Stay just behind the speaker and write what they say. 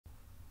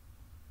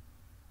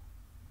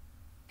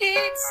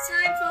It's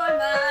time for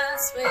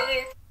Maths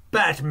with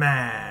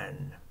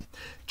Batman.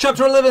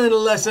 Chapter 11,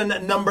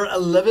 lesson number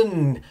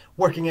 11,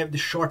 working out the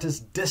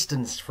shortest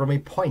distance from a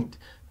point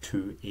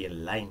to a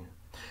line.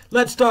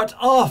 Let's start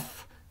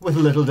off with a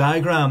little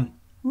diagram.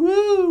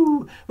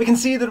 Woo! We can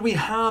see that we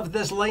have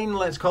this line,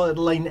 let's call it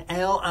line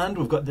L, and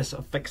we've got this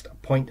fixed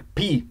point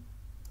P.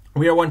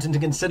 We are wanting to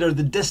consider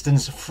the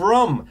distance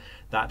from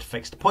that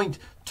fixed point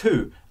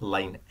to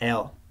line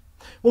L.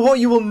 Well, what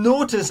you will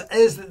notice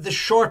is that the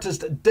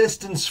shortest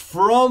distance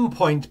from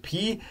point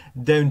P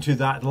down to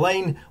that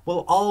line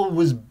will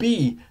always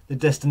be the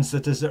distance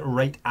that is at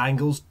right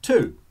angles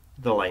to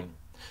the line.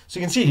 So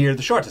you can see here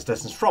the shortest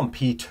distance from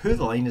P to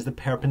the line is the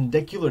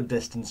perpendicular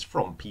distance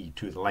from P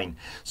to the line.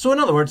 So in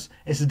other words,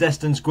 it's the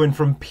distance going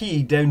from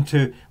P down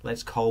to,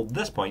 let's call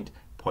this point,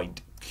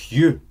 point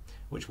Q,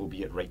 which will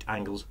be at right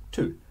angles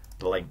to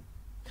the line.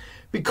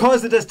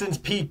 Because the distance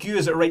PQ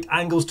is at right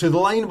angles to the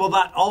line, well,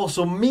 that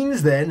also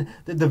means then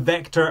that the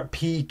vector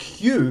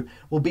PQ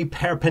will be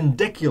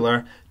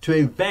perpendicular to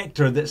a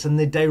vector that's in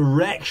the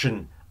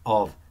direction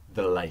of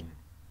the line.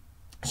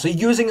 So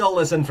using all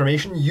this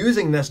information,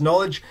 using this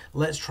knowledge,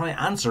 let's try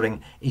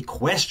answering a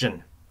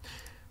question.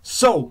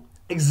 So,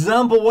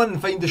 example 1,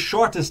 find the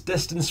shortest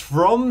distance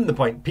from the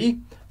point P,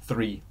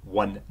 3,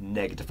 1,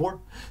 negative 4,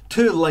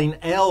 to line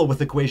L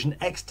with equation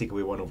x take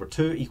away 1 over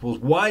 2 equals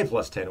y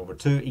plus 10 over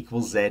 2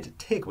 equals z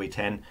take away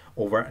 10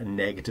 over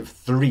negative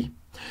 3.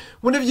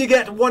 Whenever you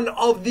get one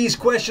of these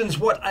questions,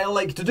 what I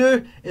like to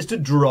do is to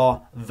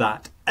draw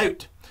that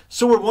out.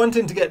 So we're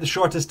wanting to get the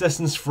shortest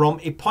distance from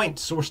a point,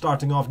 so we're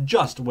starting off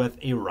just with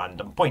a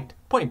random point,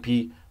 point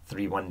P,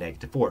 3, 1,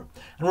 negative 4.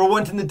 And we're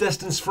wanting the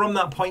distance from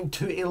that point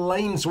to a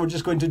line, so we're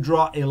just going to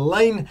draw a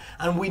line,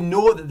 and we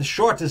know that the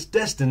shortest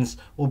distance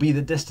will be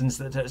the distance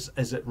that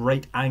is at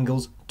right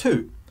angles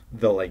to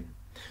the line.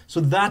 So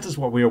that is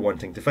what we are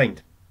wanting to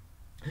find.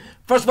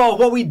 First of all,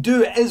 what we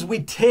do is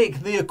we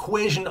take the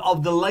equation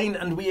of the line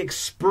and we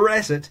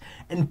express it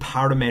in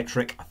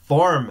parametric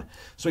form.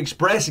 So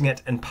expressing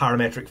it in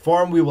parametric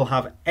form, we will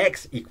have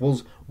x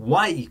equals,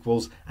 y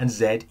equals, and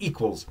z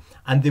equals.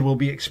 And they will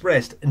be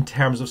expressed in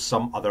terms of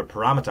some other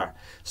parameter.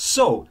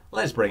 So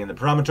let's bring in the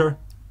parameter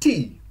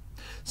t.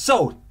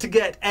 So to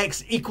get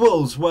x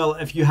equals, well,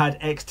 if you had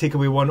x take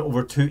away 1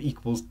 over 2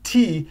 equals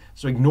t,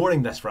 so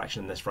ignoring this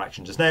fraction and this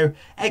fraction just now,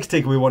 x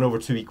take away 1 over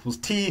 2 equals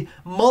t,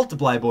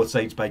 multiply both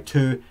sides by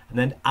 2, and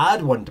then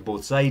add 1 to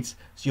both sides,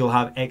 so you'll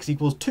have x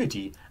equals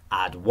 2t,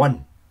 add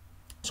 1.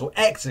 So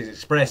x is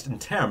expressed in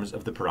terms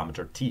of the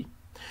parameter t.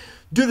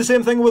 Do the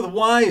same thing with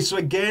y, so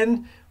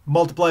again,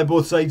 multiply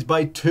both sides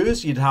by 2,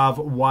 so you'd have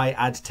y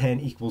add 10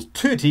 equals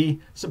 2t,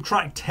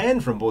 subtract 10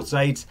 from both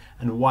sides,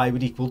 and y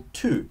would equal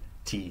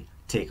 2t.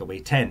 Take away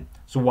 10.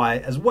 So y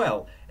as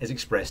well is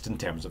expressed in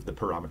terms of the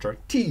parameter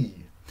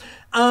t.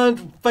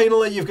 And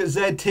finally, you've got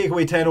z take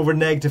away 10 over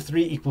negative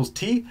 3 equals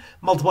t.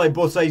 Multiply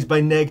both sides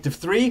by negative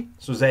 3.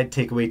 So z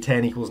take away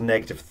 10 equals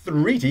negative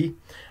 3t.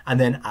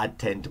 And then add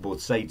 10 to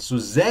both sides. So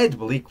z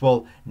will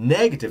equal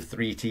negative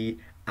 3t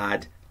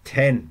add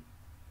 10.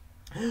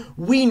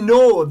 We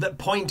know that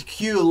point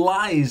Q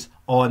lies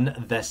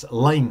on this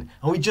line,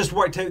 and we just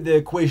worked out the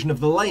equation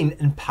of the line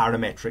in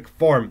parametric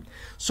form.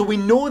 So we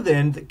know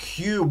then that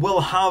Q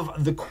will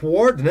have the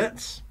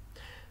coordinates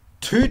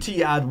 2t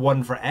add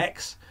 1 for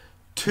x,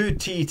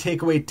 2t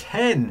take away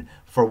 10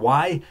 for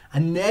y,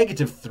 and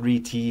negative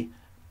 3t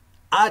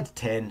add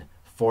 10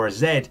 for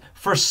z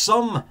for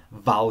some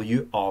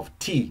value of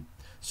t.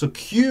 So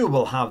Q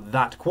will have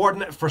that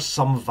coordinate for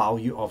some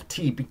value of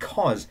t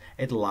because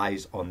it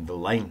lies on the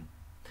line.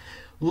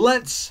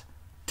 Let's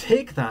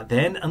take that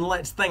then and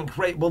let's think,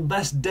 right, well,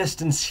 this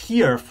distance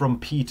here from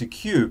P to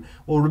Q,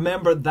 well,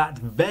 remember that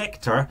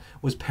vector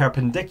was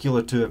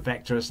perpendicular to a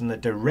vector that's in the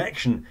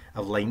direction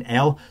of line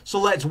L. So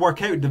let's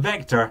work out the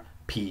vector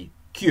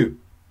PQ.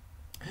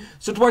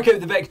 So to work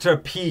out the vector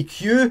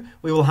PQ,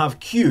 we will have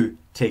Q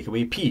take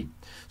away P.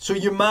 So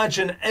you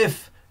imagine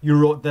if you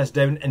wrote this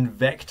down in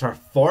vector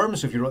form,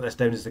 so if you wrote this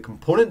down as the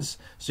components,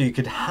 so you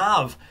could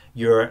have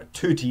your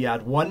 2t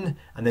add 1,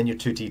 and then your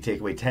 2t take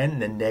away 10, and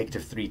then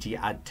negative 3t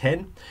add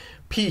 10.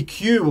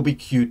 PQ will be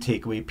Q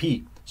take away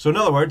P. So in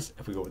other words,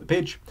 if we go over the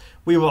page,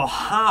 we will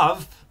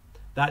have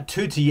that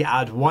 2t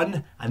add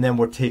 1, and then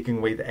we're taking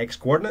away the x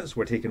coordinates,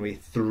 we're taking away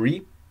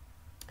 3.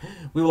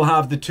 We will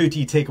have the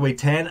 2t take away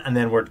 10, and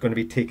then we're going to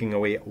be taking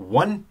away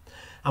 1.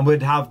 And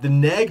we'd have the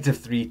negative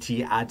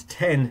 3t add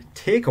 10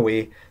 take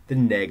away the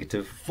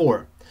negative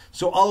 4.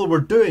 So all we're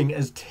doing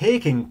is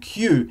taking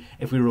Q,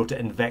 if we wrote it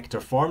in vector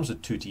form, so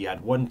 2t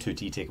add 1,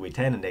 2t take away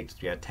 10, and negative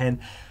 3 add 10,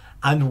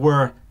 and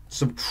we're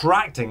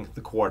subtracting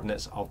the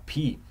coordinates of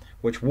P,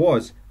 which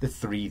was the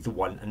 3, the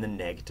 1, and the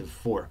negative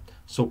 4.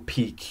 So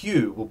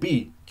PQ will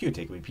be Q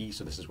take away P,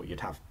 so this is what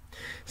you'd have.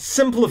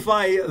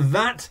 Simplify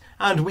that,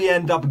 and we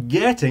end up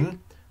getting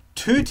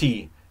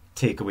 2t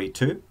take away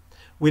 2.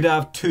 We'd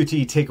have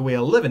 2t take away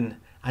 11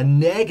 and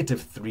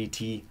negative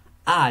 3t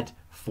add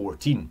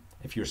 14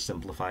 if you're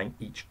simplifying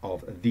each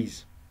of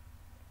these.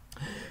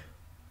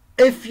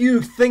 If you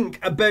think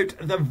about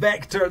the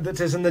vector that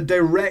is in the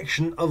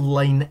direction of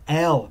line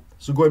L,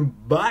 So going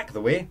back the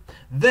way,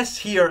 this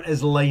here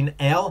is line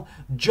L.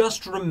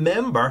 Just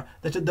remember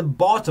that at the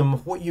bottom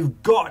what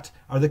you've got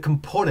are the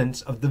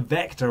components of the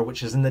vector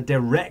which is in the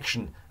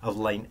direction of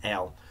line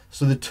L.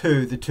 So the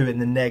 2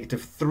 and the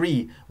negative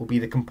 3 will be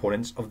the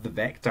components of the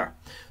vector.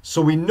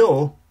 So we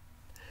know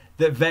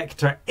that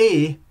vector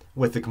A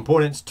with the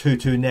components 2,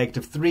 2,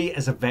 negative 3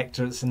 is a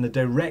vector that's in the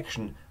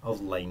direction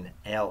of line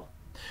L.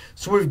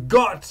 So we've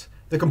got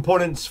the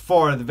components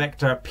for the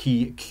vector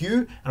PQ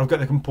and we've got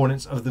the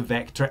components of the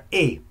vector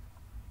A.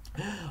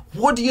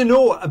 What do you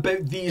know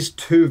about these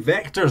two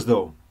vectors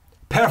though?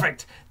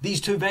 Perfect!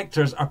 These two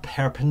vectors are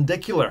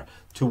perpendicular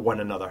to one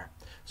another.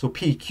 So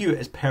PQ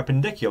is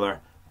perpendicular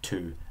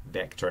to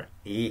vector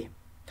A.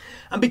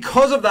 And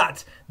because of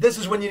that, this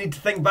is when you need to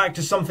think back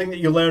to something that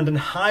you learned in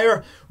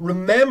higher.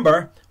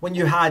 Remember when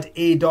you had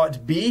A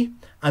dot B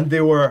and they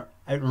were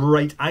at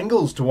right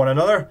angles to one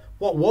another,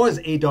 what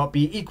was A dot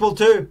B equal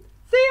to?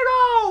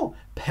 0!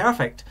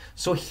 Perfect.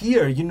 So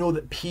here you know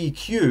that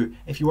PQ,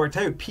 if you worked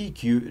out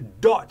PQ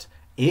dot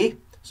A,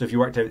 so if you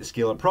worked out the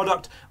scalar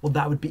product, well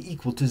that would be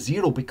equal to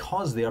 0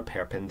 because they are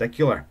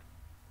perpendicular.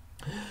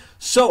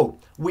 So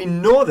we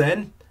know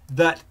then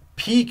that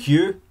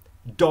PQ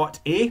dot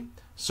A,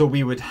 so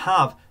we would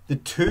have the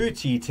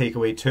 2t take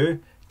away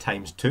 2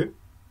 times 2.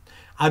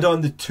 Add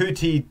on the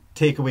 2t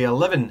take away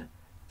 11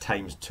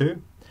 times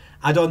 2.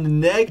 Add on the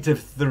negative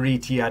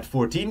 3t add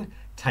 14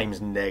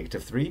 times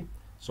negative 3.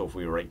 So if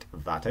we write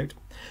that out.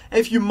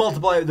 If you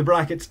multiply out the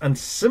brackets and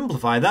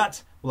simplify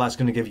that, well that's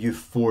going to give you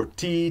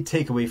 4t,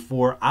 take away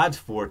 4, add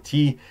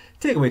 4t,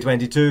 take away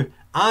 22,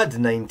 add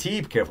 9t,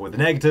 be careful with the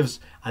negatives,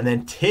 and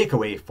then take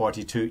away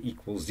 42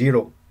 equals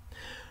 0.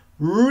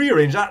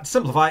 Rearrange that,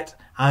 simplify it,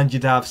 and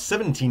you'd have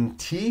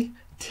 17t,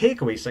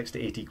 take away 6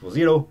 to 8 equals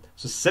 0.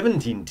 So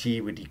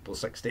 17t would equal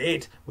 6 to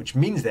 8, which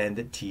means then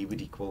that t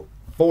would equal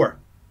 4.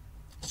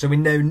 So we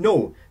now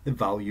know the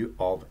value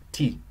of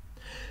t.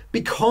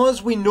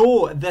 Because we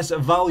know this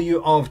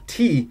value of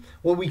t,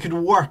 well we could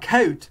work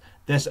out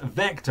this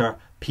vector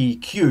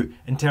PQ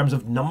in terms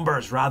of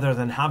numbers rather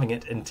than having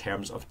it in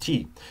terms of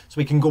t. So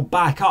we can go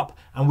back up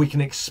and we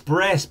can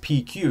express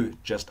PQ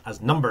just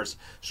as numbers.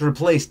 So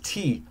replace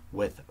t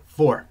with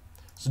 4.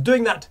 So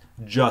doing that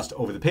just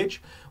over the page,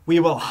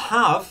 we will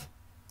have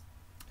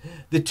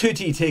the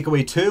 2t take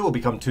away 2 will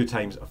become 2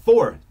 times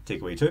 4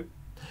 take away 2.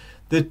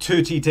 The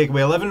 2t take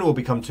away 11 will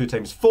become 2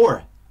 times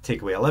 4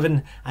 take away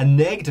 11. And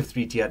negative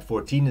 3t add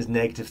 14 is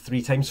negative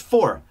 3 times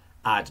 4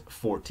 add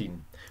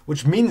 14.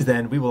 Which means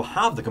then we will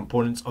have the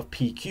components of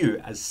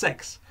PQ as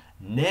 6,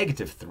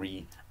 negative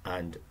 3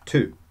 and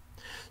 2.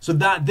 So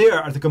that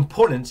there are the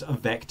components of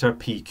vector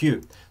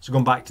PQ. So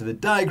going back to the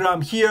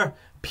diagram here,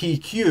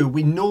 PQ,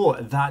 we know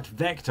that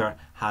vector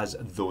has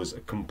those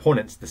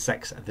components, the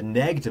 6, the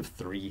negative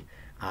 3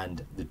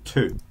 and the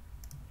 2.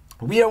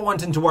 We are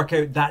wanting to work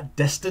out that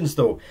distance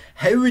though.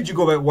 How would you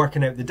go about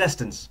working out the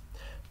distance?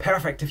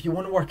 Perfect, if you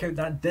want to work out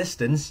that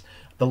distance,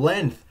 the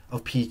length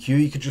of PQ,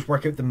 you could just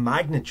work out the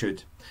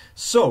magnitude.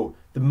 So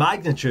the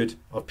magnitude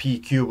of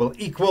PQ will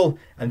equal,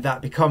 and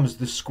that becomes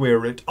the square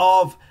root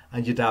of,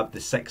 and you'd have the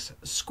 6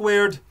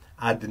 squared,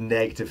 add the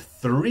negative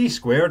 3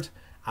 squared,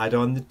 add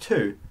on the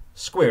 2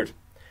 squared.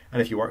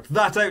 And if you work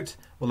that out,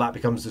 well that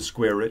becomes the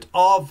square root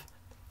of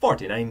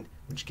 49,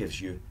 which gives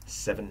you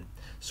 7.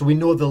 So we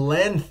know the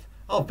length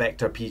of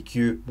vector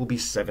PQ will be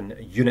 7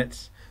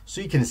 units. So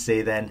you can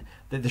say then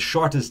that the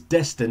shortest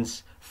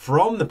distance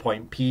from the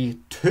point P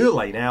to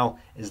line L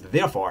is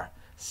therefore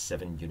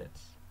 7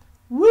 units.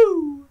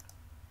 Woo!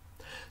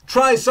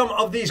 Try some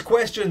of these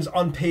questions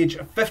on page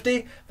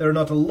 50. There are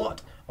not a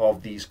lot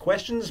of these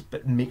questions,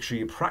 but make sure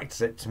you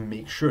practice it to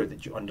make sure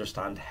that you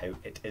understand how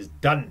it is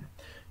done.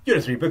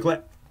 Unit 3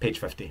 booklet, page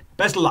 50.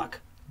 Best of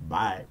luck.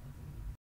 Bye.